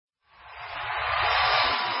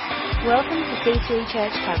Welcome to C3 Church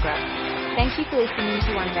Tuggerah. Thank you for listening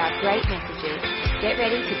to one of our great messages. Get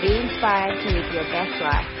ready to be inspired to live your best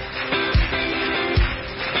life.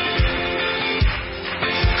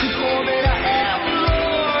 All that I am,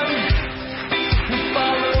 Lord, will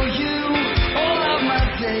follow you all of my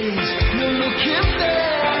days. No looking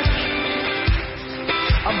back.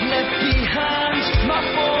 I've left behind my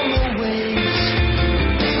former ways.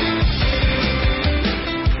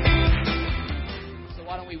 So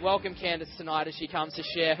why don't we welcome Candace tonight as she comes to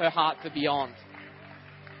share her heart for Beyond.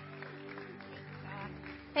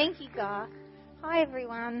 Thank you, Gar. Hi,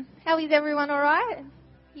 everyone. How is everyone? All right?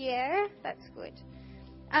 Yeah, that's good.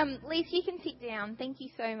 Lisa, you can sit down. Thank you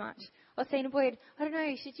so much. I was saying to Boyd, I don't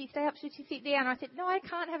know, should she stay up, should she sit down? I said, no, I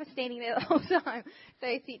can't have her standing there the whole time. So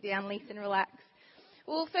sit down, Lisa, and relax.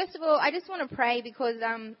 Well, first of all, I just want to pray because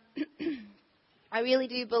I really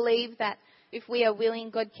do believe that if we are willing,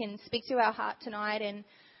 God can speak to our heart tonight. And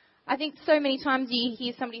I think so many times you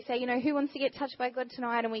hear somebody say, who wants to get touched by God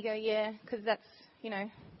tonight? And we go, yeah, because that's,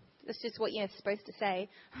 that's just what you're supposed to say.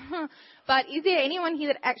 But is there anyone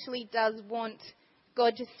here that actually does want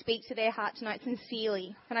God to speak to their heart tonight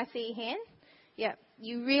sincerely? Can I see your hand? Yeah,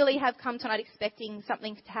 you really have come tonight expecting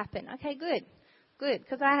something to happen. Okay, good,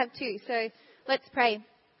 because I have too. So let's pray.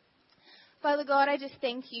 Father God, I just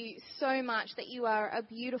thank you so much that you are a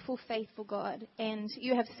beautiful, faithful God, and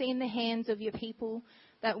you have seen the hands of your people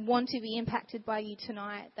that want to be impacted by you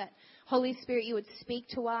tonight, that Holy Spirit, you would speak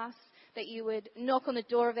to us, that you would knock on the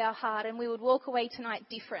door of our heart and we would walk away tonight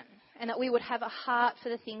different, and that we would have a heart for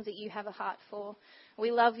the things that you have a heart for. We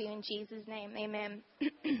love you in Jesus' name. Amen.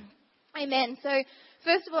 Amen. So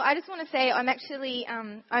first of all, I just want to say I'm actually,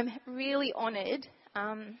 I'm really honoured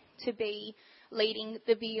to be leading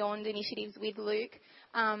the Beyond initiatives with Luke.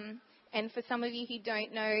 And for some of you who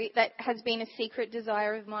don't know, that has been a secret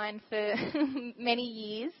desire of mine for many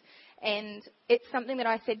years. And it's something that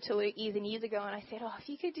I said to Luke years and years ago. And I said, if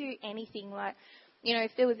you could do anything, like,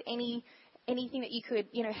 if there was anything that you could,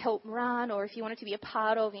 help run, or if you wanted to be a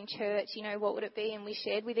part of in church, what would it be? And we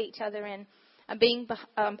shared with each other, and being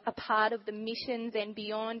a part of the missions and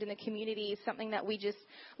Beyond in the community is something that we just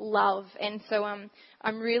love. And so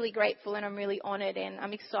I'm really grateful and I'm really honoured, and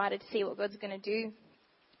I'm excited to see what God's going to do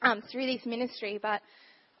through this ministry. But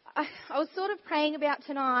I was sort of praying about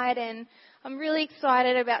tonight, and I'm really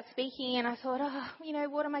excited about speaking, and I thought,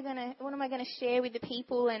 what am I going to share with the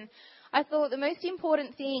people? And I thought the most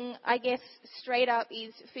important thing, I guess, straight up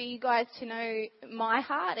is for you guys to know my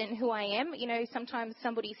heart and who I am. Sometimes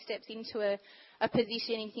somebody steps into a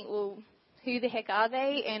position and you think, well, who the heck are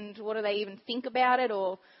they, and what do they even think about it,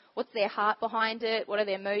 or what's their heart behind it, what are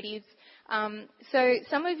their motives? So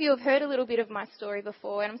some of you have heard a little bit of my story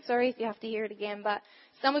before, and I'm sorry if you have to hear it again, but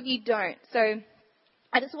some of you don't. So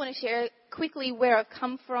I just want to share quickly where I've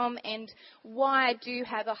come from and why I do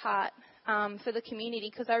have a heart for the community,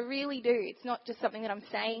 because I really do. It's not just something that I'm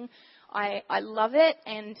saying. I love it,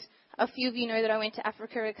 and a few of you know that I went to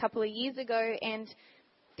Africa a couple of years ago, and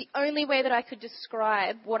the only way that I could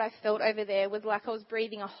describe what I felt over there was like I was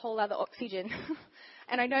breathing a whole other oxygen.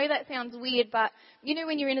 And I know that sounds weird, but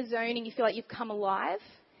when you're in a zone and you feel like you've come alive,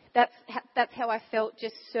 that's how I felt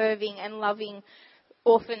just serving and loving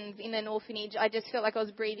orphans in an orphanage. I just felt like I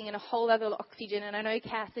was breathing in a whole other oxygen, and I know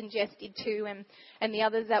Kath and Jess did too, and the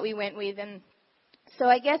others that we went with. And so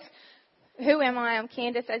I guess, who am I? I'm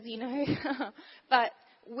Candace, as you know. But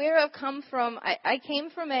where I've come from, I came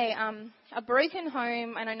from a broken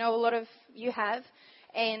home, and I know a lot of you have,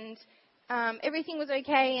 and everything was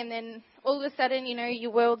okay, and then all of a sudden,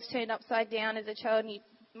 your world's turned upside down as a child, and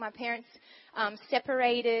my parents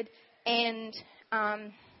separated, and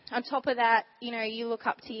on top of that, you look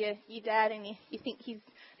up to your dad and you think he's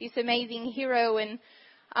this amazing hero. And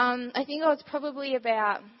I think I was probably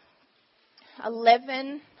about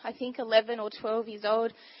 11 or 12 years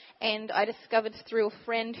old, and I discovered through a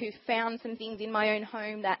friend who found some things in my own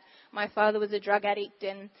home that my father was a drug addict,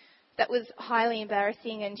 and that was highly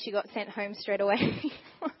embarrassing, and she got sent home straight away.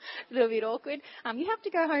 A little bit awkward. You have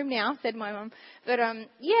to go home now, said my mum. But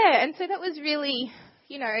yeah, and so that was really,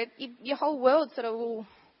 your whole world sort of, well,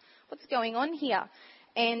 what's going on here?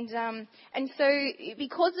 And so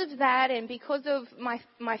because of that, and because of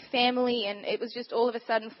my family, and it was just all of a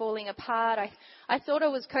sudden falling apart, I thought I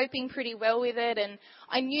was coping pretty well with it, and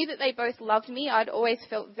I knew that they both loved me. I'd always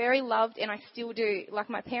felt very loved, and I still do. Like,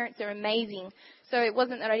 my parents are amazing. So it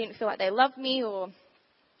wasn't that I didn't feel like they loved me or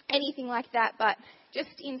anything like that, but just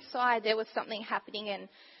inside there was something happening,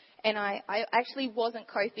 and I actually wasn't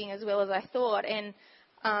coping as well as I thought. And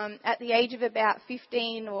at the age of about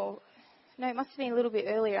 15, or no, it must have been a little bit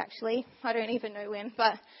earlier actually, I don't even know when,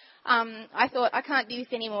 but I thought, I can't do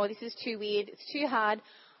this anymore. This is too weird. It's too hard.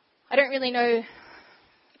 I don't really know,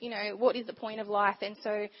 what is the point of life? And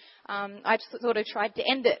so I just sort of tried to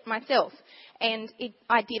end it myself. And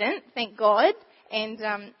I didn't, thank God.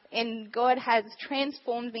 And God has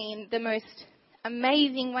transformed me in the most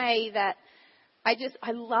amazing way that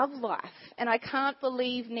I love life. And I can't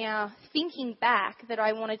believe now, thinking back, that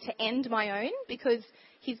I wanted to end my own, because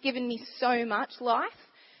He's given me so much life.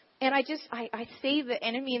 And I see the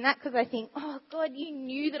enemy in that, because I think, oh, God, you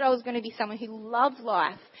knew that I was going to be someone who loved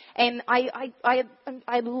life. And I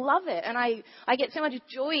love it. And I get so much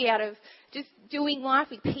joy out of just doing life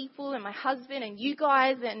with people and my husband and you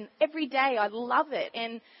guys. And every day I love it.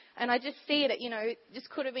 And I just see it, it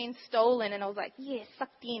just could have been stolen. And I was like, yeah,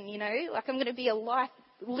 sucked in, like I'm going to be a life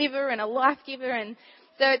liver and a life giver. And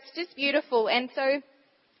so it's just beautiful. And so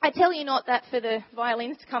I tell you not that for the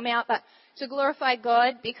violins to come out, but to glorify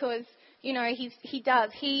God, because, He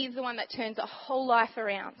does. He's the one that turns a whole life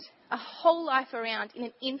around in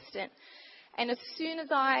an instant. And as soon as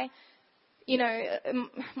my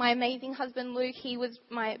amazing husband Luke, he was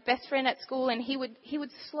my best friend at school, and he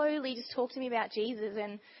would slowly just talk to me about Jesus.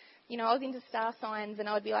 And, I was into star signs, and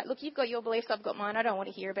I would be like, look, you've got your beliefs, I've got mine, I don't want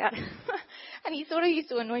to hear about it. And he sort of used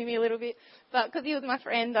to annoy me a little bit, but because he was my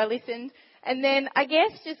friend, I listened. And then I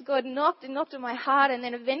guess just God knocked on my heart, and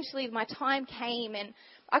then eventually my time came, and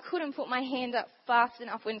I couldn't put my hand up fast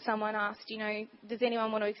enough when someone asked, does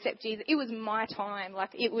anyone want to accept Jesus? It was my time.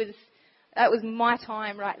 That was my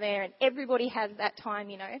time right there, and everybody has that time,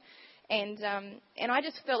 And I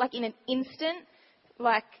just felt like in an instant,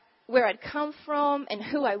 like where I'd come from and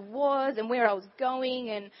who I was and where I was going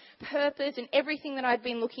and purpose and everything that I'd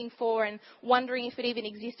been looking for and wondering if it even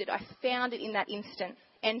existed, I found it in that instant.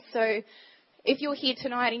 And so if you're here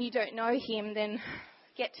tonight and you don't know Him, then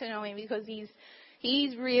get to know Him, because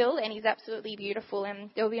He's real and He's absolutely beautiful, and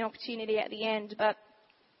there'll be an opportunity at the end. But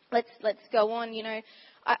let's go on.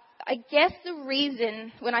 I guess the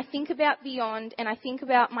reason when I think about Beyond and I think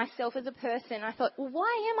about myself as a person, I thought, well,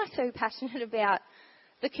 why am I so passionate about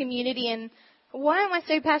the community, and why am I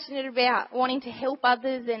so passionate about wanting to help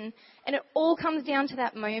others? And it all comes down to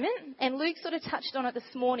that moment. And Luke sort of touched on it this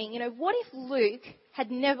morning. What if Luke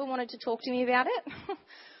had never wanted to talk to me about it?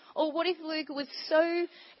 Or what if Luke was so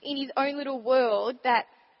in his own little world that,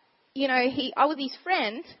 I was his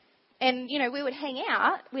friend, and, we would hang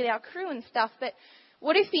out with our crew and stuff, but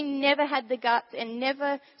what if he never had the guts and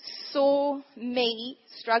never saw me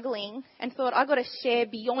struggling and thought, I've got to share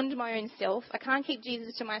beyond my own self. I can't keep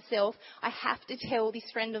Jesus to myself. I have to tell this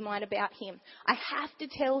friend of mine about Him. I have to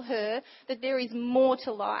tell her that there is more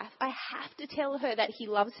to life. I have to tell her that He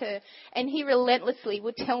loves her. And he relentlessly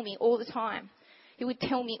would tell me all the time. He would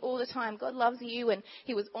tell me all the time, God loves you, and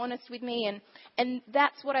he was honest with me. And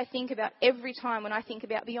that's what I think about every time when I think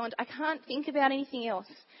about Beyond. I can't think about anything else.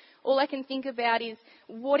 All I can think about is,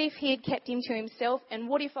 what if he had kept him to himself, and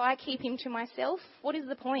what if I keep him to myself? What is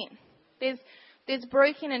the point? There's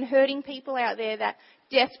broken and hurting people out there that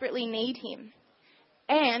desperately need him.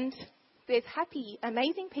 And there's happy,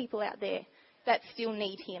 amazing people out there that still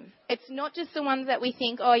need him. It's not just the ones that we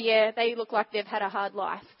think, oh yeah, they look like they've had a hard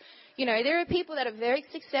life. There are people that are very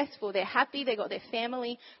successful. They're happy. They've got their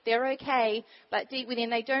family. They're okay. But deep within,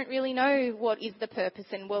 they don't really know what is the purpose.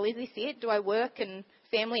 And, well, is this it? Do I work and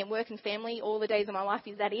family all the days of my life?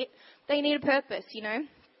 Is that it? They need a purpose,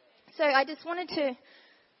 So I just wanted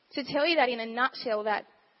to tell you that in a nutshell,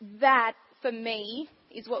 that for me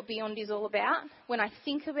is what Beyond is all about. When I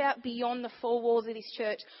think about beyond the four walls of this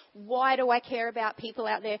church, why do I care about people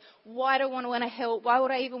out there? Why do I want to help? Why would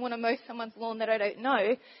I even want to mow someone's lawn that I don't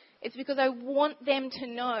know? It's because I want them to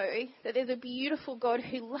know that there's a beautiful God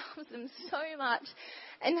who loves them so much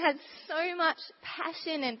and has so much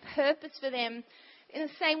passion and purpose for them in the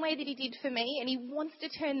same way that he did for me, and he wants to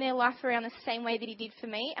turn their life around the same way that he did for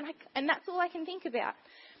me, and that's all I can think about.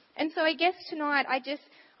 And so I guess tonight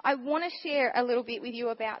I want to share a little bit with you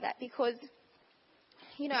about that, because,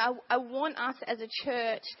 I want us as a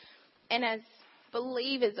church and as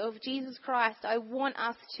believers of Jesus Christ, I want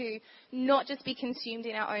us to not just be consumed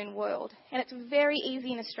in our own world. And it's very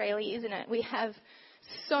easy in Australia, isn't it? We have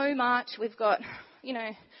so much. We've got,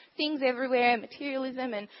 things everywhere,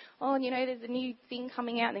 materialism, and, there's a new thing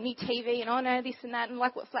coming out, the new TV, and, this and that, and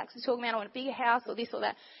like what Flax was talking about, I want a bigger house or this or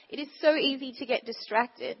that. It is so easy to get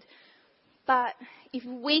distracted. But if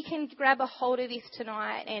we can grab a hold of this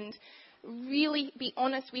tonight and really be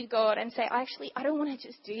honest with God and say, I don't want to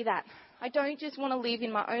just do that. I don't just want to live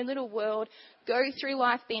in my own little world, go through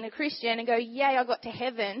life being a Christian and go, yay, I got to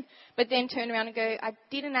heaven, but then turn around and go, I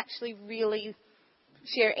didn't actually really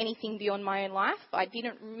share anything beyond my own life. I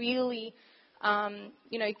didn't really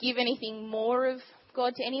give anything more of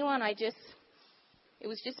God to anyone. It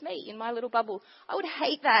was just me in my little bubble. I would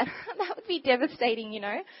hate that. That would be devastating,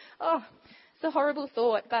 Oh, it's a horrible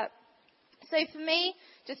thought. But so for me,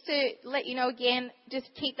 just to let you know again, just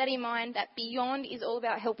keep that in mind, that Beyond is all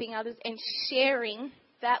about helping others and sharing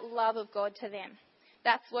that love of God to them.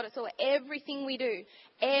 That's what it's all. Everything we do,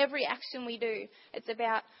 every action we do, it's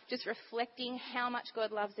about just reflecting how much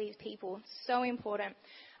God loves these people. It's so important.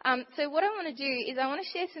 So what I want to do is I want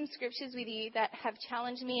to share some scriptures with you that have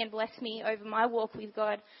challenged me and blessed me over my walk with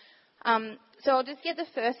God. So I'll just get the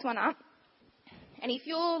first one up. And if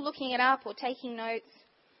you're looking it up or taking notes,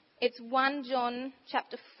 it's 1 John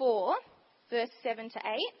chapter 4, verse 7 to 8.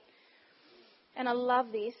 And I love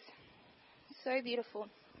this. So beautiful.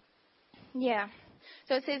 Yeah.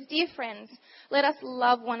 So it says, "Dear friends, let us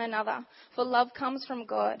love one another, for love comes from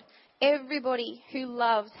God. Everybody who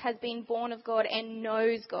loves has been born of God and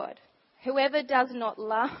knows God. Whoever does not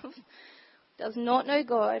love does not know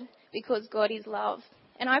God, because God is love."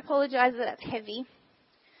 And I apologize that that's heavy.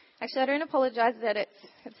 Actually, I don't apologize that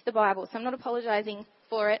it's the Bible, so I'm not apologizing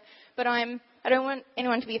for it. But I don't want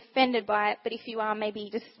anyone to be offended by it. But if you are, maybe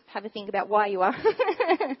just have a think about why you are.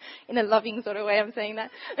 In a loving sort of way, I'm saying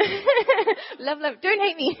that. Love, don't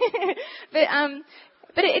hate me. But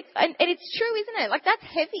it's true, isn't it? Like, that's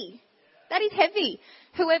heavy. That is heavy.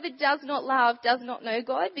 Whoever does not love does not know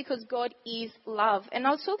God, because God is love. And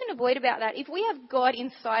I was talking to Boyd about that. If we have God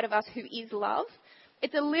inside of us who is love,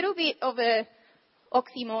 it's a little bit of a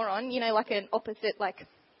oxymoron, like an opposite, like,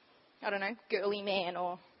 I don't know, girly man,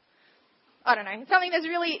 or I don't know, something that's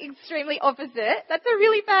really extremely opposite. That's a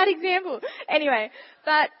really bad example. Anyway,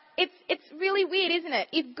 but it's really weird, isn't it?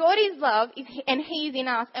 If God is love and He's in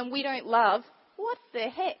us and we don't love, what the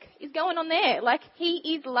heck is going on there? Like,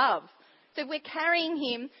 He is love. So if we're carrying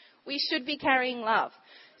Him, we should be carrying love.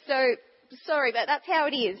 So, sorry, but that's how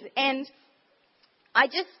it is. And I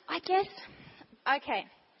guess, okay,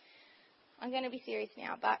 I'm going to be serious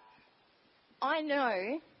now, but I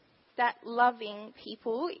know that loving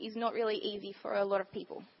people is not really easy for a lot of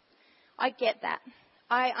people. I get that.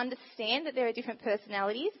 I understand that there are different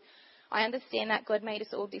personalities. I understand that God made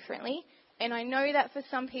us all differently. And I know that for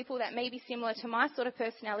some people that may be similar to my sort of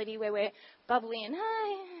personality, where we're bubbly and,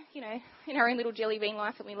 in our own little jelly bean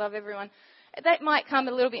life and we love everyone. That might come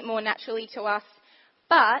a little bit more naturally to us.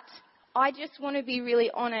 But I just want to be really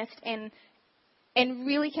honest and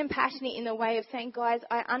really compassionate in the way of saying, guys,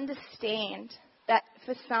 I understand that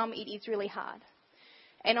for some it is really hard.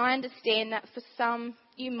 And I understand that for some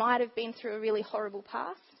you might have been through a really horrible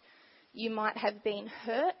past. You might have been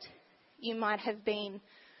hurt. You might have been,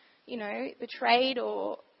 betrayed,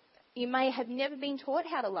 or you may have never been taught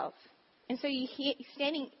how to love. And so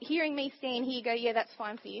hearing me stand here go, yeah, that's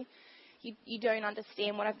fine for you. You don't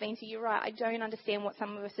understand what I've been through. You're right. I don't understand what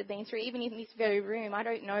some of us have been through. Even in this very room, I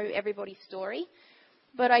don't know everybody's story.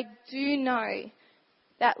 But I do know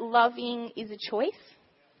that loving is a choice.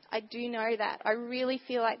 I do know that. I really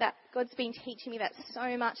feel like that. God's been teaching me that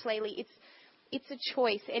so much lately. It's a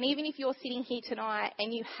choice. And even if you're sitting here tonight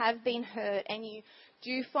and you have been hurt and you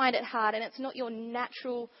do find it hard and it's not your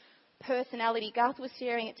natural personality, Garth was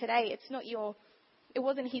sharing it today, it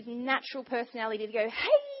wasn't his natural personality to go, hey,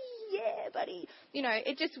 yeah, buddy.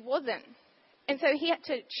 It just wasn't. And so he had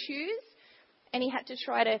to choose, and he had to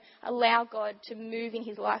try to allow God to move in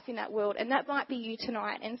his life in that world. And that might be you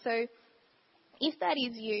tonight. And so if that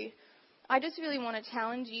is you, I just really want to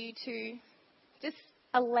challenge you to just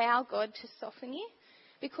allow God to soften you,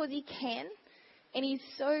 because He can. And He's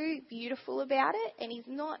so beautiful about it. And He's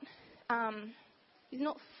not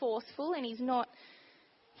forceful, and He's not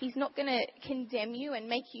going to condemn you and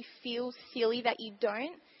make you feel silly that you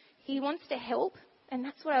don't. He wants to help. And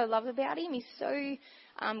that's what I love about Him. He's so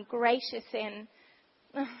gracious, and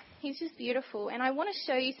He's just beautiful. And I want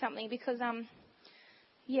to show you something, because, I'll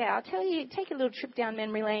tell you, take a little trip down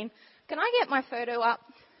memory lane. Can I get my photo up?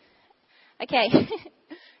 Okay.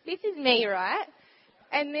 This is me, right?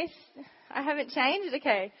 And this, I haven't changed?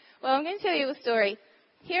 Okay. Well, I'm going to tell you a story.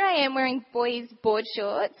 Here I am wearing boys' board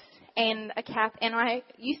shorts and a cap, and I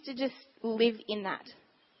used to just live in that.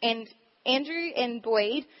 And Andrew and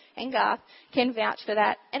Boyd and Garth can vouch for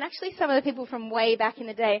that. And actually some of the people from way back in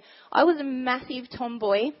the day, I was a massive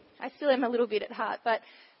tomboy. I still am a little bit at heart, but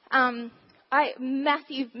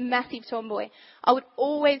massive tomboy. I would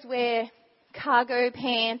always wear cargo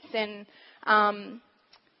pants and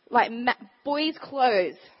boys'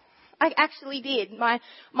 clothes. I actually did. My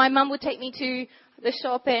mum would take me to the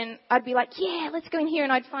shop and I'd be like, yeah, let's go in here,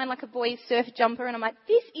 and I'd find like a boy's surf jumper, and I'm like,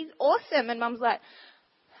 this is awesome. And Mum's like,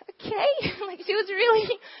 okay. Like, she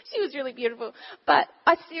was really beautiful. But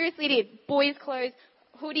I seriously did. Boys' clothes,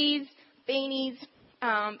 hoodies, beanies,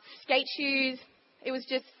 skate shoes. It was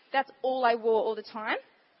just, that's all I wore all the time.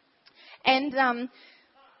 And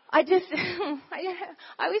I just,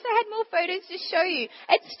 I wish I had more photos to show you.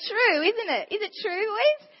 It's true, isn't it? Is it true,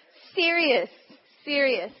 boys?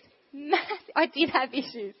 Serious. Massive. I did have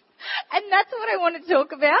issues. And that's what I want to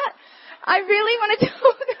talk about. I really want to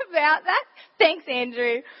talk about that. Thanks,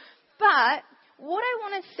 Andrew. But what I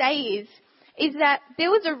want to say is that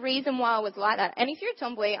there was a reason why I was like that. And if you're a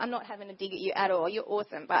tomboy, I'm not having a dig at you at all. You're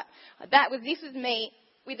awesome. But this was me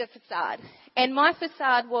with a facade. And my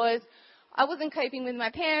facade was, I wasn't coping with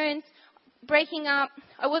my parents, breaking up.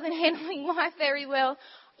 I wasn't handling life very well.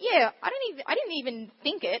 Yeah, I didn't even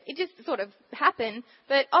think it. It just sort of happened.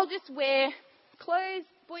 But I'll just wear clothes,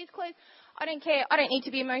 boys' clothes. I don't care. I don't need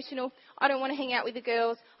to be emotional. I don't want to hang out with the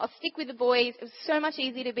girls. I'll stick with the boys. It was so much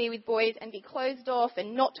easier to be with boys and be closed off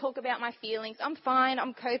and not talk about my feelings. I'm fine.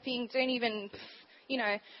 I'm coping. Don't even,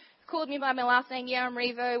 called me by my last name. Yeah, I'm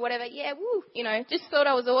Revo, whatever. Yeah, woo. Just thought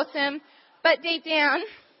I was awesome. But deep down,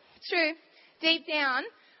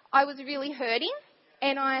 I was really hurting.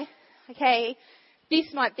 And this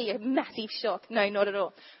might be a massive shock. No, not at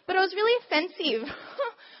all. But I was really offensive.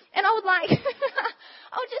 And I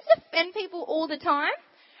would just offend people all the time.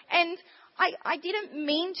 And I didn't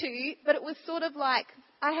mean to, but it was sort of like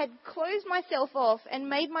I had closed myself off and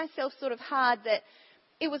made myself sort of hard, that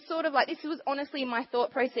it was sort of like, this was honestly my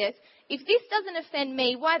thought process. If this doesn't offend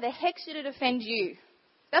me, why the heck should it offend you?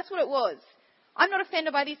 That's what it was. I'm not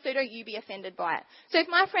offended by this, so don't you be offended by it. So if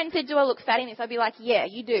my friend said, do I look fat in this? I'd be like, yeah,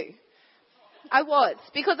 you do. I was.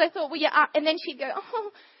 Because I thought, well, yeah, and then she'd go,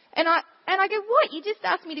 oh, and I go, what? You just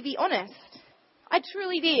asked me to be honest. I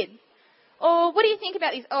truly did. Oh, what do you think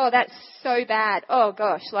about this? Oh, that's so bad. Oh,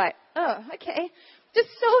 gosh, okay. Just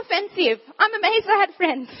so offensive. I'm amazed I had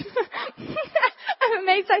friends. I'm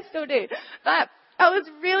amazed I still do. But I was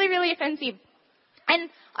really, really offensive. And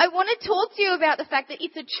I want to talk to you about the fact that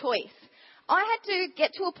it's a choice. I had to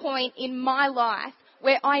get to a point in my life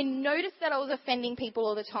where I noticed that I was offending people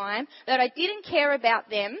all the time, that I didn't care about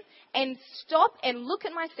them, and stop and look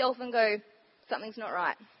at myself and go, something's not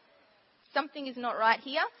right. Something is not right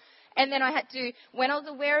here. And then I had to, when I was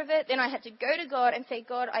aware of it, then I had to go to God and say,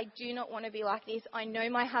 God, I do not want to be like this. I know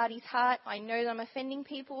my heart is hard. I know that I'm offending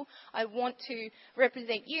people. I want to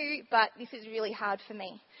represent you, but this is really hard for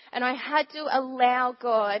me. And I had to allow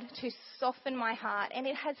God to soften my heart. And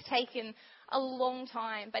it has taken a long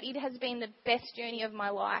time, but it has been the best journey of my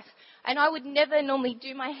life. And I would never normally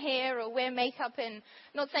do my hair or wear makeup, and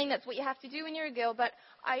not saying that's what you have to do when you're a girl, but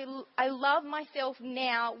I love myself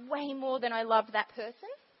now way more than I loved that person.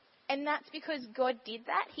 And that's because God did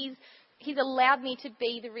that. He's allowed me to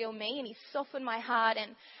be the real me, and He's softened my heart.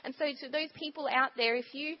 And so to those people out there, if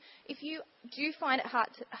you do find it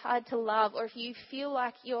hard to love, or if you feel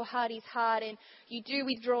like your heart is hard and you do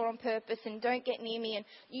withdraw on purpose and don't get near me, and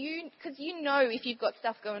because you know if you've got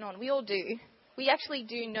stuff going on. We all do. We actually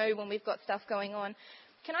do know when we've got stuff going on.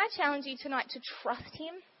 Can I challenge you tonight to trust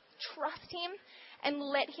Him? Trust Him and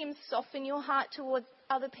let Him soften your heart towards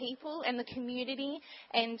other people and the community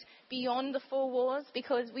and beyond the four walls,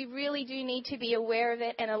 because we really do need to be aware of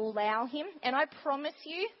it and allow Him. And I promise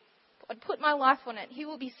you, I'd put my life on it, He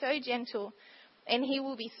will be so gentle and He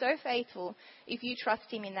will be so faithful if you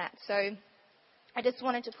trust Him in that. So I just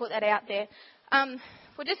wanted to put that out there.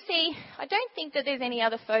 We'll just see. I don't think that there's any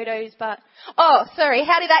other photos, but... Oh, sorry.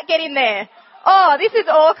 How did that get in there? Oh, this is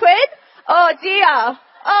awkward. Oh, dear.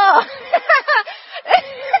 Oh.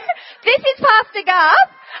 This is Pastor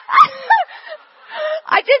Garth.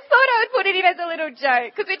 I just thought I would put it in as a little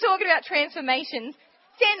joke because we're talking about transformations.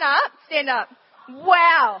 Stand up. Stand up.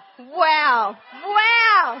 Wow. Wow.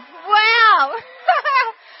 Wow. Wow.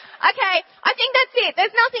 Okay, I think that's it.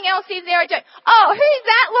 There's nothing else, is there? Oh, who's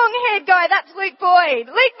that long-haired guy? That's Luke Boyd.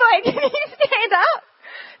 Luke Boyd, can you stand up?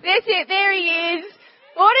 That's it. There he is.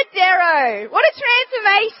 What a Dero. What a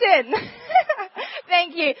transformation.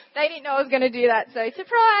 Thank you. They didn't know I was going to do that, so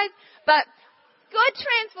surprise. But God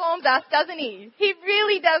transforms us, doesn't He? He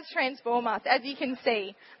really does transform us, as you can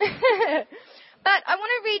see. But I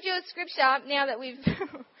want to read you a scripture now that we've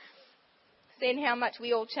seen how much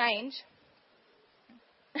we all change.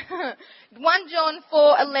 1 John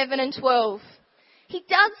 4:11 and 12. He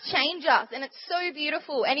does change us, and it's so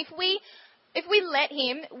beautiful. And if we let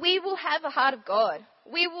Him, we will have a heart of God.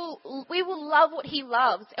 We will love what He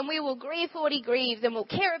loves, and we will grieve for what He grieves, and we'll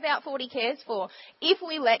care about for what He cares for if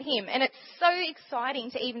we let Him. And it's so exciting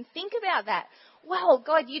to even think about that. Wow,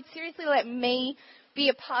 God, you'd seriously let me be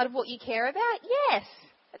a part of what you care about? Yes.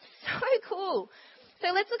 It's so cool.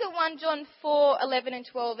 So let's look at 1 John 4:11 and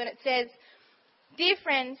 12, and it says, "Dear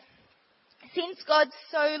friends, since God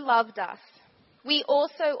so loved us, we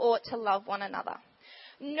also ought to love one another.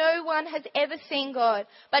 No one has ever seen God,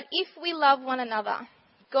 but if we love one another,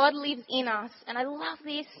 God lives in us." And I love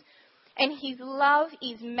this. "And his love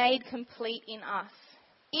is made complete in us."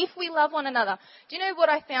 If we love one another. Do you know what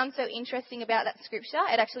I found so interesting about that scripture?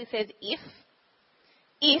 It actually says if.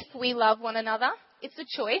 If we love one another. It's a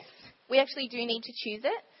choice. We actually do need to choose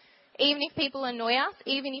it. Even if people annoy us,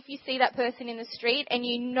 even if you see that person in the street and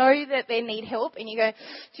you know that they need help and you go,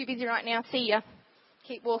 "Too busy right now, see ya."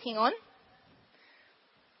 Keep walking on.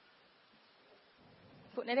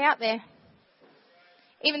 Putting it out there.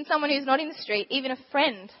 Even someone who's not in the street, even a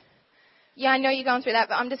friend. "Yeah, I know you're going through that,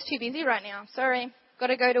 but I'm just too busy right now. Sorry, got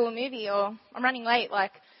to go to a movie or I'm running late."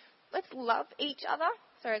 Like, let's love each other.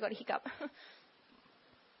 Sorry, I got a hiccup.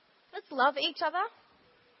 Let's love each other.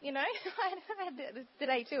 You know, I had this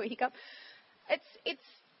today too, a hiccup.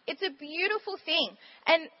 It's a beautiful thing.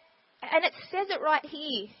 And it says it right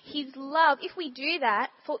here. His love, if we do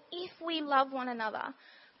that, for if we love one another,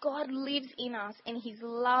 God lives in us and his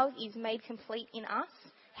love is made complete in us.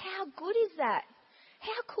 How good is that?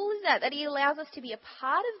 How cool is that he allows us to be a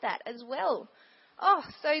part of that as well? Oh,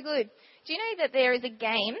 so good. Do you know that there is a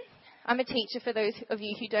game? I'm a teacher for those of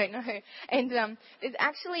you who don't know. And there's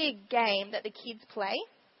actually a game that the kids play.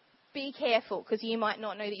 Be careful, because you might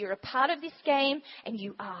not know that you're a part of this game, and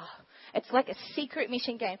you are. It's like a secret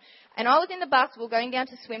mission game. And I was in the bus, we were going down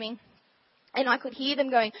to swimming, and I could hear them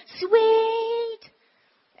going, "Sweet!"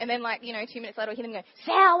 And then 2 minutes later, I hear them go,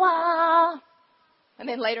 "Sour!" And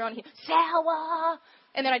then later on, I hear, "Sour!"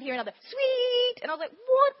 And then I'd hear another, "Sweet!" And I was like,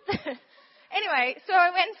 "What the?" Anyway, so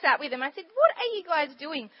I went and sat with them. I said, "What are you guys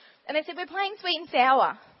doing?" And they said, "We're playing sweet and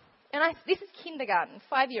sour." And this is kindergarten,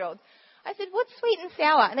 5-year-olds. I said, "What's sweet and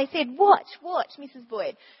sour?" And they said, watch, Mrs.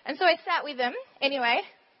 Boyd. And so I sat with them. Anyway,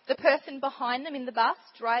 the person behind them in the bus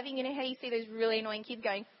driving, you know how you see those really annoying kids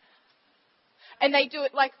going, and they do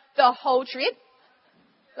it like the whole trip,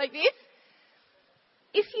 like this.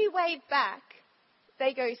 If you wave back,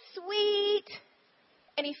 they go, "Sweet."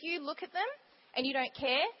 And if you look at them and you don't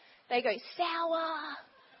care, they go, "Sour."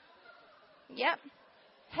 Yep.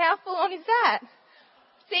 How full on is that?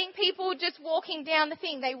 Seeing people just walking down the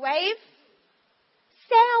thing, they wave,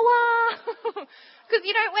 "Sour," because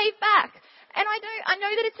you don't wave back. And I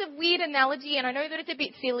know that it's a weird analogy and I know that it's a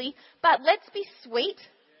bit silly, but let's be sweet.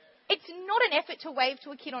 It's not an effort to wave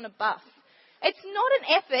to a kid on a bus. It's not an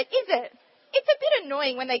effort, is it? It's a bit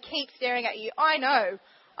annoying when they keep staring at you. I know.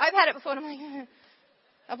 I've had it before and I'm like,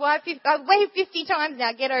 I've waved 50 times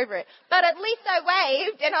now, get over it. But at least I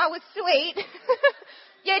waved and I was sweet.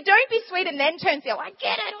 Yeah, don't be sweet and then turn sour. I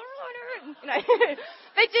get it. You know,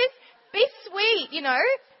 but just be sweet, you know,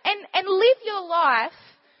 and live your life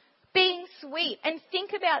being sweet. And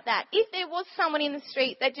think about that. If there was someone in the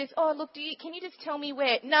street that just, "Oh, look, can you just tell me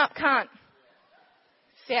where?" "No, can't."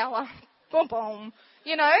 Sour. Boom, boom.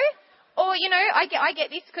 You know? Or, you know, I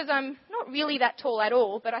get this because I'm not really that tall at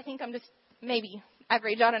all, but I think I'm just maybe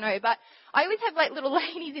average, I don't know. But I always have little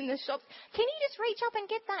ladies in the shops. "Can you just reach up and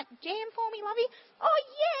get that jam for me, lovey?" "Oh,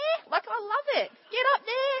 yeah." I love it. Get up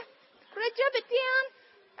there. Jump it down.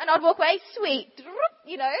 And I'd walk away, "Sweet."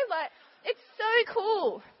 You know, it's so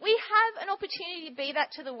cool. We have an opportunity to be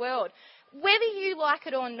that to the world. Whether you like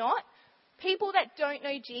it or not, people that don't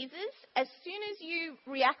know Jesus, as soon as you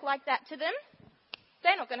react like that to them,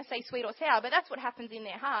 they're not going to say sweet or sour, but that's what happens in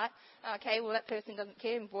their heart. Okay, well, that person doesn't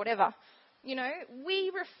care, whatever. You know, we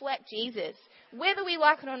reflect Jesus, whether we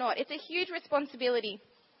like it or not. It's a huge responsibility.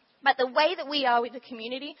 But the way that we are with the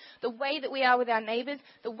community, the way that we are with our neighbours,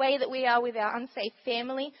 the way that we are with our unsafe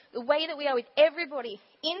family, the way that we are with everybody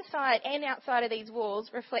inside and outside of these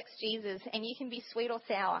walls reflects Jesus. And you can be sweet or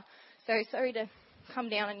sour. So sorry to come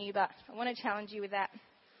down on you, but I want to challenge you with that.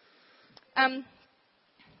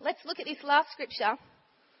 Let's look at this last scripture.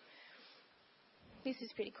 This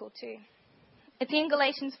is pretty cool too. It's in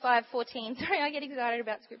Galatians 5:14. Sorry, I get excited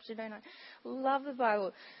about scripture, don't I? Love the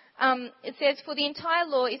Bible. It says, "For the entire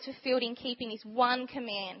law is fulfilled in keeping this one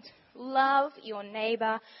command. Love your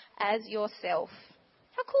neighbour as yourself."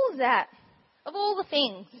 How cool is that? Of all the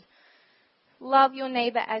things, love your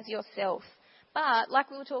neighbour as yourself. But like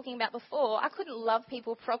we were talking about before, I couldn't love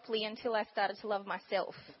people properly until I started to love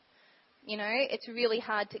myself. You know, it's really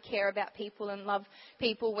hard to care about people and love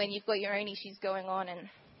people when you've got your own issues going on, and,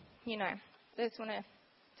 you know, I just want to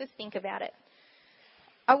just think about it.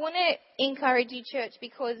 I want to encourage you, church,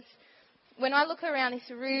 because when I look around this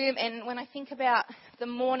room and when I think about the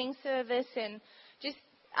morning service and just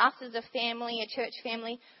us as a family, a church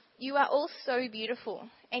family, you are all so beautiful,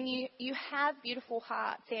 and you have beautiful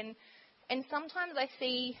hearts. And sometimes I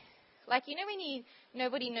see, like, you know when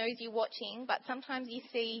nobody knows you watching, but sometimes you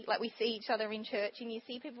see, like we see each other in church, and you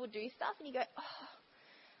see people do stuff, and you go,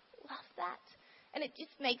 oh, love that. And it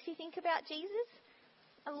just makes you think about Jesus.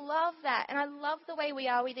 I love that, and I love the way we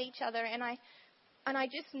are with each other, and I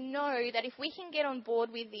just know that if we can get on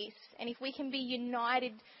board with this, and if we can be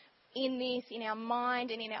united in this, in our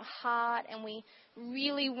mind and in our heart, and we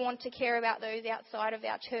really want to care about those outside of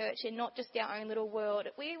our church and not just our own little world,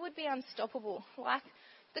 we would be unstoppable. Like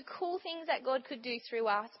the cool things that God could do through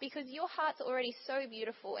us, because your heart's already so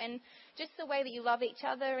beautiful, and just the way that you love each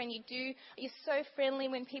other, and you're so friendly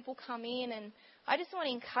when people come in, and I just want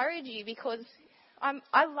to encourage you, because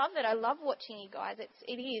I love it. I love watching you guys.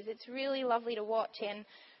 It's really lovely to watch, and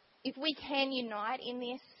if we can unite in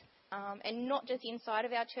this, and not just inside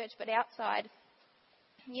of our church but outside,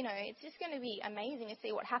 you know, it's just going to be amazing to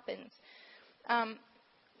see what happens.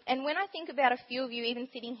 And when I think about a few of you even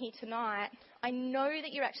sitting here tonight, I know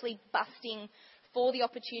that you're actually busting for the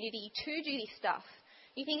opportunity to do this stuff.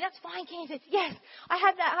 You think, that's fine, Candace. Yes, I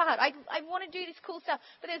have that heart. I want to do this cool stuff.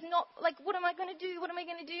 But there's not, like, what am I going to do? What am I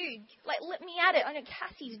going to do? Like, let me at it. I know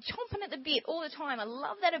Cassie's chomping at the bit all the time. I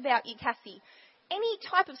love that about you, Cassie. Any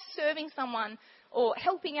type of serving someone or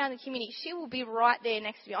helping out in the community, she will be right there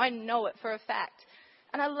next to you. I know it for a fact.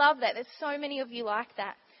 And I love that. There's so many of you like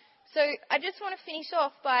that. So I just want to finish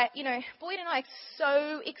off by, you know, Boyd and I are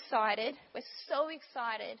so excited. We're so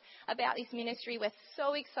excited about this ministry. We're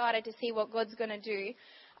so excited to see what God's going to do.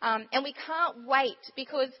 And we can't wait,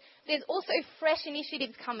 because there's also fresh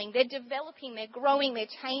initiatives coming. They're developing, they're growing, they're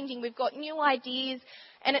changing. We've got new ideas,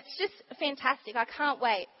 and it's just fantastic. I can't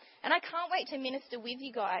wait. And I can't wait to minister with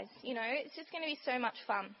you guys. You know, it's just going to be so much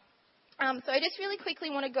fun. So I just really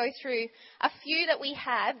quickly want to go through a few that we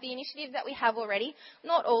have, the initiatives that we have already.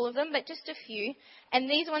 Not all of them, but just a few. And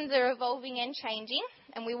these ones are evolving and changing,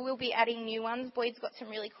 and we will be adding new ones. Boyd's got some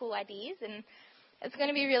really cool ideas, and it's going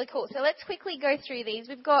to be really cool. So let's quickly go through these.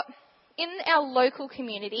 We've got, in our local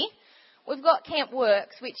community, we've got Camp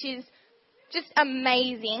Works, which is just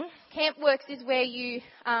amazing. Camp Works is where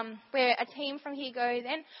where a team from here goes,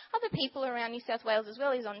 and other people around New South Wales as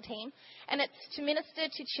well is on team, and it's to minister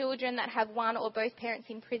to children that have one or both parents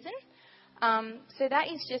in prison. So that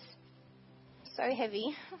is just so heavy.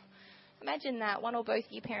 Imagine that, one or both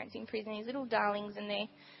of your parents in prison, these little darlings, and they're,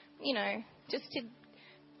 you know, just to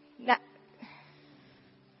that.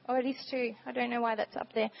 Oh, it is too. I don't know why that's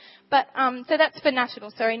up there, but so that's for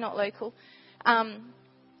national. Sorry, not local.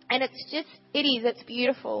 And it's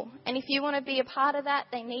beautiful. And if you want to be a part of that,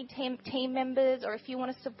 they need team members, or if you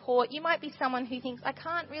want to support, you might be someone who thinks, I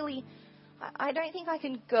don't think I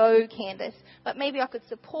can go, Candace, but maybe I could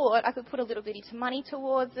support. I could put a little bit of money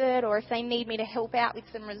towards it, or if they need me to help out with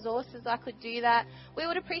some resources, I could do that. We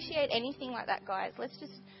would appreciate anything like that, guys. Let's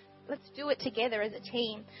do it together as a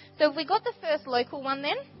team. So have we got the first local one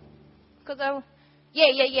then?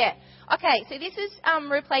 Yeah. Okay, so this is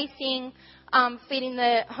replacing feeding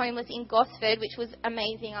the homeless in Gosford, which was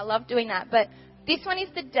amazing. I love doing that. But this one is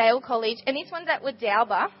the Dale College, and this one's at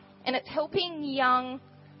Wadalba, and it's helping young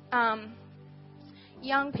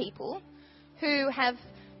people who have,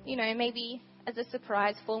 you know, maybe as a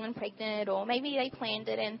surprise fallen pregnant, or maybe they planned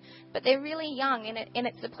it, but they're really young, and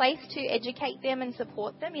it's a place to educate them and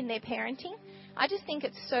support them in their parenting. I just think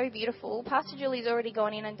it's so beautiful. Pastor Julie's already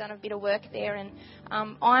gone in and done a bit of work there, and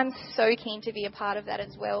I'm so keen to be a part of that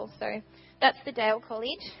as well. So that's the Dale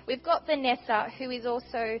College. We've got Vanessa, who is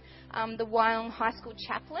also the Wyong High School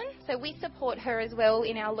chaplain. So we support her as well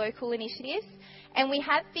in our local initiatives. And we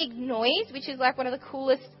have Big Noise, which is like one of the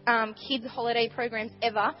coolest kids' holiday programs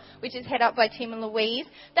ever, which is head up by Tim and Louise.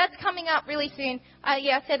 That's coming up really soon. I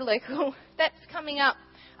said local. That's coming up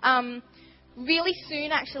really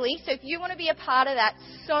soon, actually. So if you want to be a part of that,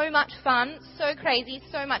 so much fun, so crazy,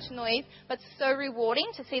 so much noise, but so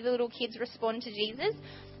rewarding to see the little kids respond to Jesus.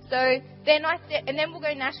 So then and then we'll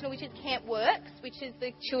go national, which is Camp Works, which is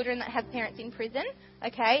the children that have parents in prison.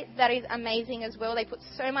 Okay, that is amazing as well. They put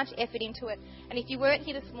so much effort into it. And if you weren't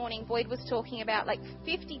here this morning, Boyd was talking about like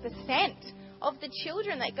 50% of the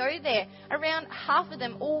children that go there, around half of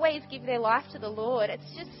them always give their life to the Lord.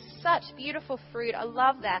 It's just such beautiful fruit. I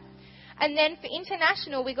love that. And then for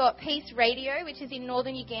international, we got Peace Radio, which is in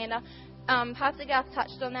northern Uganda. Pastor Garth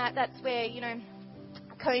touched on that. That's where, you know,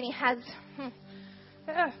 Coney has...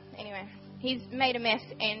 Anyway, he's made a mess,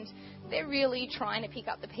 and they're really trying to pick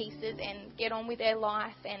up the pieces and get on with their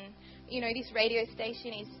life, and, this radio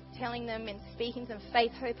station is telling them and speaking to them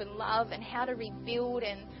faith, hope and love and how to rebuild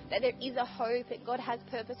and that there is a hope and God has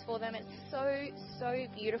purpose for them. It's so, so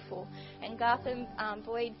beautiful. And Garth and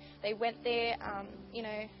Boyd, they went there,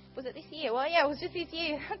 was it this year? Well, yeah, it was just this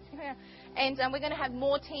year. And we're going to have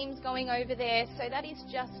more teams going over there. So that is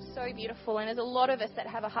just so beautiful. And there's a lot of us that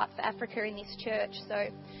have a heart for Africa in this church. So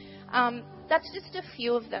that's just a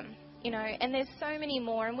few of them, and there's so many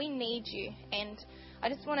more, and we need you. And I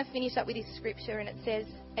just want to finish up with this scripture, and it says,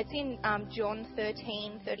 it's in John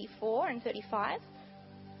 13:34 and 35.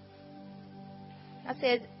 It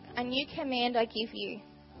says, "A new command I give you,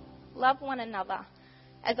 love one another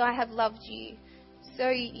as I have loved you. So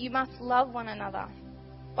you must love one another.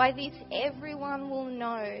 By this everyone will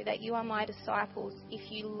know that you are my disciples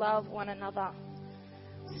if you love one another."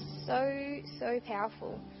 So, so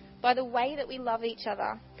powerful. By the way that we love each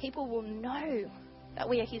other, people will know that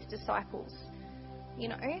we are his disciples.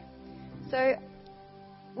 So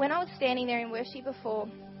when I was standing there in worship before,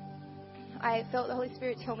 I felt the Holy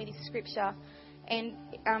Spirit tell me this scripture, and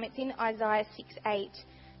it's in Isaiah 6:8,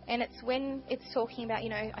 and it's when it's talking about,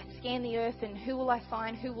 I scan the earth and who will I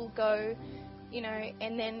find, who will go,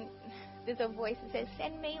 and then there's a voice that says,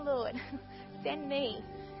 "Send me, Lord, send me,"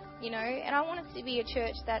 and I want us to be a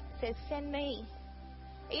church that says, "Send me."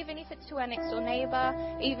 Even if it's to our next door neighbour,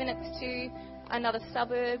 even if it's to another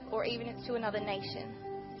suburb, or even if it's to another nation.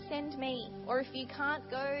 Send me. Or if you can't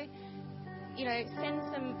go, send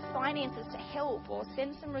some finances to help, or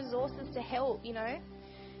send some resources to help,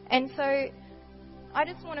 And so I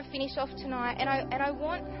just want to finish off tonight, and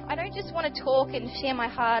I don't just want to talk and share my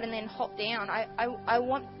heart and then hop down. I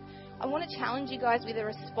want to challenge you guys with a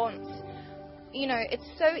response. It's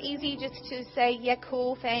so easy just to say, "Yeah,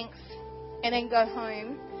 cool, thanks," and then go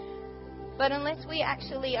home. But unless we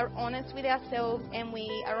actually are honest with ourselves and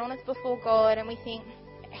we are honest before God and we think,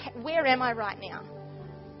 where am I right now?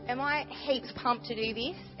 Am I heaps pumped to do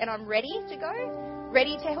this and I'm ready to go?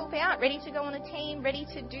 Ready to help out? Ready to go on a team? Ready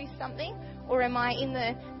to do something? Or am I in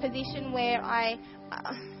the position where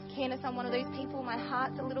Candace, I'm one of those people, my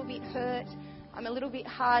heart's a little bit hurt, I'm a little bit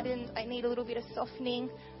hardened, I need a little bit of softening.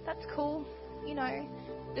 That's cool,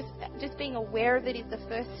 Just being aware of it is the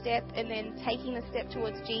first step, and then taking the step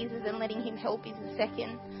towards Jesus and letting him help is the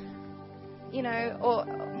second. Or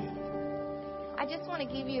I just want to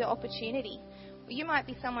give you the opportunity. You might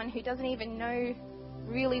be someone who doesn't even know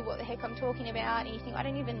really what the heck I'm talking about, and you think, I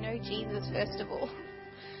don't even know Jesus first of all.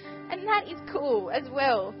 And that is cool as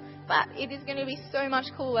well. But it is going to be so much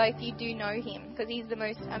cooler if you do know him, because he's the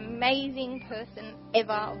most amazing person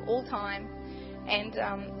ever of all time. And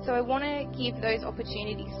so I want to give those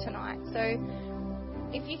opportunities tonight. So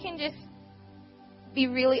if you can just be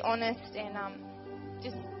really honest and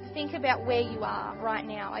just think about where you are right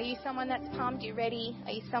now. Are you someone that's pumped? You ready?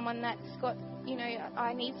 Are you someone that's got,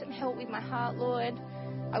 I need some help with my heart, Lord.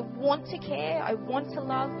 I want to care. I want to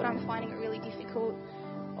love, but I'm finding it really difficult.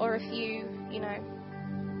 Or if you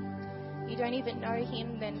don't even know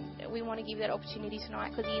him, then we want to give that opportunity tonight,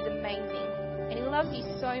 because he is amazing. And he loves you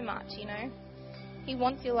so much, He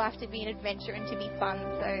wants your life to be an adventure and to be fun.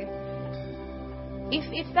 So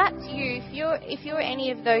if that's you, if you're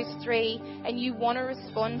any of those three and you want to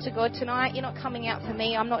respond to God tonight, you're not coming out for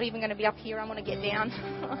me. I'm not even going to be up here. I want to get down.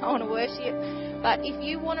 I want to worship. But if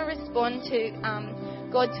you want to respond to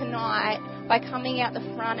God tonight by coming out the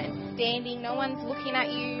front and standing, no one's looking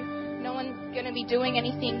at you. No one's going to be doing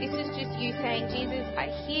anything. This is just you saying, Jesus, I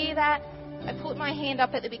hear that. I put my hand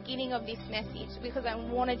up at the beginning of this message because I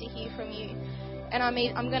wanted to hear from you. And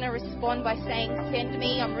I'm going to respond by saying, send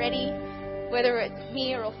me, I'm ready. Whether it's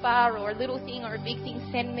near or far or a little thing or a big thing,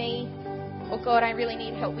 send me. Or God, I really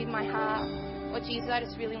need help with my heart. Or Jesus, I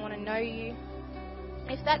just really want to know you.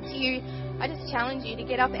 If that's you, I just challenge you to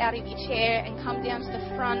get up out of your chair and come down to the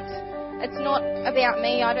front. It's not about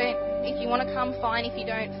me. If you want to come, fine. If you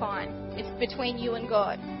don't, fine. It's between you and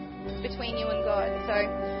God. It's between you and God. So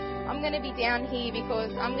I'm going to be down here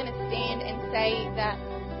because I'm going to stand and say that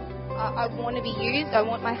I want to be used. I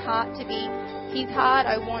want my heart to be his heart.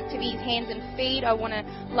 I want to be his hands and feet. I want to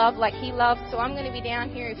love like he loves. So I'm going to be down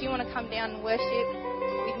here. If you want to come down and worship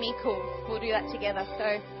with me, cool. We'll do that together.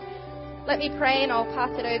 So let me pray and I'll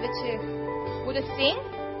pass it over to... We'll just sing?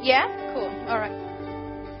 Yeah? Cool. All right.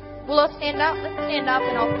 We'll all stand up. Let's stand up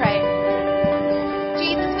and I'll pray.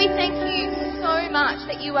 Jesus, we thank you so much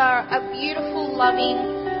that you are a beautiful, loving,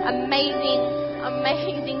 amazing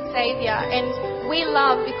Saviour. And we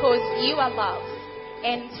love because you are love.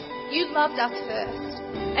 And you loved us first.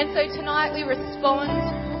 And so tonight we respond,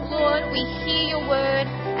 Lord, we hear your word,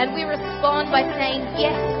 and we respond by saying,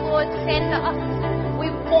 yes, Lord, send us.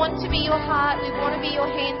 We want to be your heart. We want to be your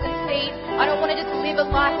hands and feet. I don't want to just live a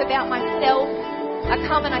life about myself. I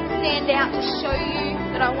come and I stand out to show you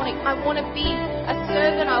that I want to be a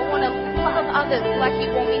servant. I want to love others like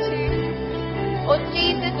you want me to. Lord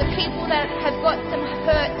Jesus, the people that have got some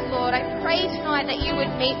hurts, Lord, I pray tonight that you would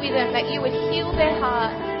meet with them, that you would heal their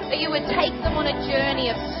heart, that you would take them on a journey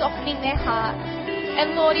of softening their heart.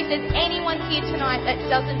 And Lord, if there's anyone here tonight that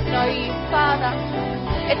doesn't know you, Father,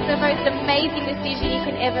 it's the most amazing decision you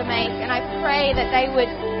can ever make. And I pray that they would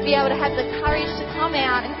be able to have the courage to come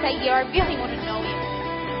out and say, yeah, I really want to know you.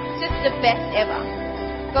 It's just the best ever.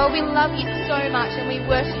 God, we love you so much and we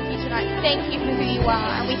worship you tonight. Thank you for who you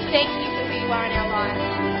are, and we thank you for who you are in our lives.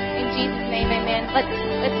 In Jesus' name, amen. Let's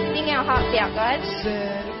sing our hearts out, guys.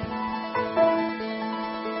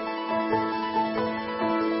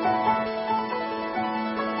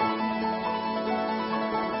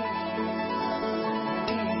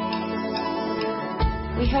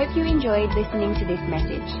 We hope you enjoyed listening to this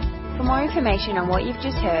message. For more information on what you've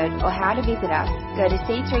just heard or how to visit us, go to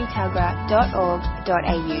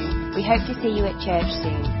c3tuggerah.org.au. We hope to see you at church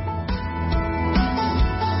soon.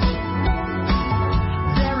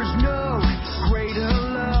 There is no greater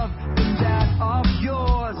love than that of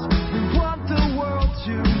yours. We want the world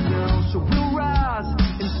to know, so we'll rise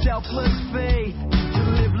in selfless faith.